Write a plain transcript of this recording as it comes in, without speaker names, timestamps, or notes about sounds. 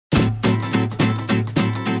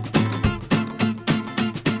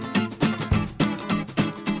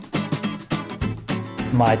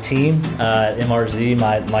my team at MRZ,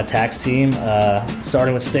 my tax team,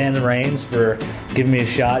 starting with Stan and Rains for giving me a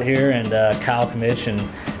shot here, and Kyle Kmitch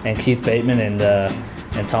and Keith Bateman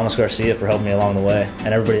and Thomas Garcia for helping me along the way,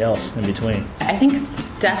 and everybody else in between. I think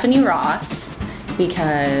Stephanie Roth,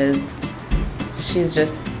 because she's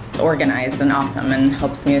just organized and awesome and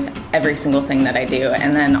helps me with every single thing that I do.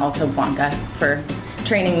 And then also Blanca for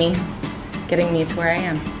training me, getting me to where I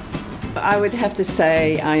am. I would have to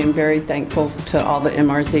say I am very thankful to all the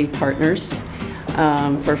MRZ partners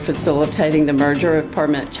for facilitating the merger of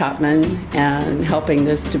Parmet Chapman and helping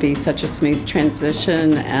this to be such a smooth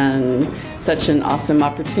transition and such an awesome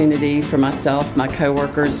opportunity for myself, my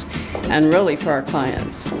coworkers, and really for our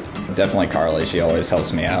clients. Definitely Carly, she always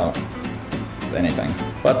helps me out with anything.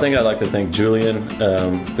 Well, I think I'd like to thank Julian.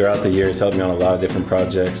 Throughout the years, helped me on a lot of different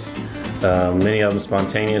projects, many of them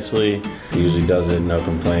spontaneously. He usually does it, no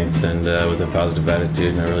complaints, and with a positive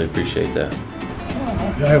attitude, and I really appreciate that.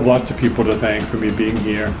 I have lots of people to thank for me being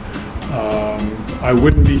here. I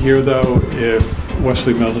wouldn't be here though if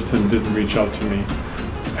Wesley Middleton didn't reach out to me.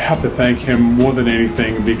 I have to thank him more than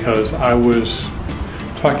anything because I was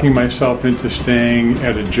talking myself into staying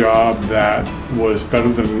at a job that was better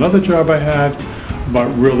than another job I had, but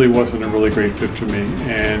really wasn't a really great fit for me.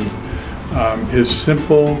 And his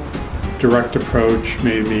simple, direct approach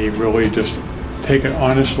made me really just take an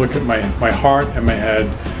honest look at my heart and my head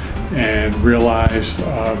and realize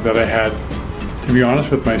that I had to be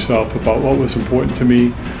honest with myself about what was important to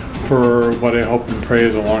me for what I hope and pray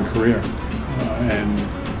is a long career. And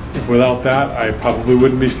without that, I probably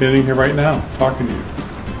wouldn't be standing here right now talking to you.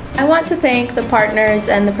 I want to thank the partners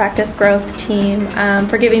and the Practice Growth team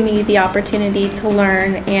for giving me the opportunity to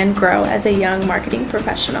learn and grow as a young marketing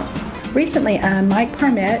professional. Recently, Mike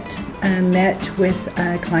Parmet met with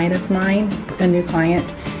a client of mine, a new client,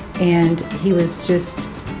 and he was just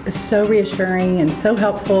so reassuring and so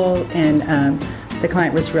helpful, and the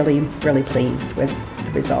client was really pleased with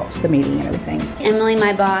the results, the meeting and everything. Emily,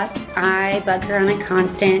 my boss, I bug her on a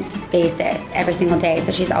constant basis every single day,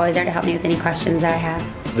 so she's always there to help me with any questions that I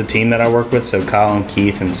have. The team that I work with, so Kyle and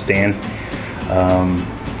Keith and Stan,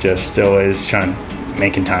 just always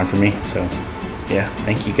making time for me, so yeah,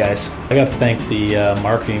 thank you guys. I got to thank the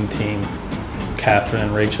marketing team, Catherine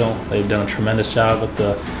and Rachel. They've done a tremendous job with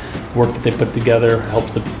the work that they put together,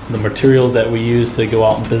 helped the materials that we use to go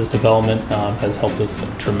out in business development has helped us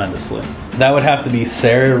tremendously. That would have to be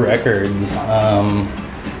Sarah Records.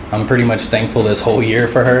 I'm pretty much thankful this whole year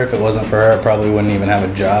for her. If it wasn't for her, I probably wouldn't even have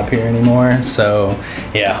a job here anymore. So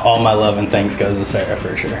yeah, all my love and thanks goes to Sarah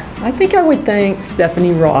for sure. I think I would thank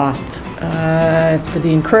Stephanie Roth for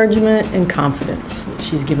the encouragement and confidence that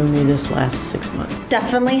she's given me this last 6 months.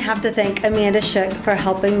 Definitely have to thank Amanda Shook for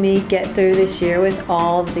helping me get through this year with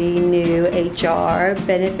all the new HR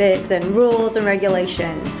benefits and rules and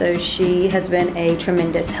regulations. So she has been a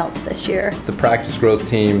tremendous help this year. The Practice Growth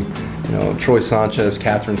team, you know, Troy Sanchez,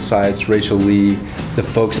 Catherine Seitz, Rachel Lee, the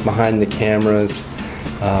folks behind the cameras,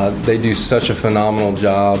 they do such a phenomenal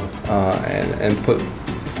job and put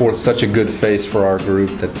forth such a good face for our group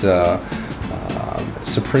that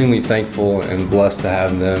supremely thankful and blessed to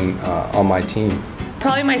have them on my team.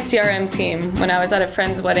 Probably my CRM team. When I was at a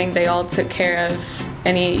friend's wedding, they all took care of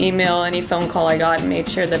any email, any phone call I got, and made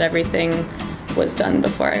sure that everything was done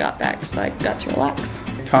before I got back, so I got to relax.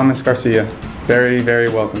 Thomas Garcia, very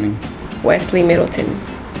welcoming. Wesley Middleton.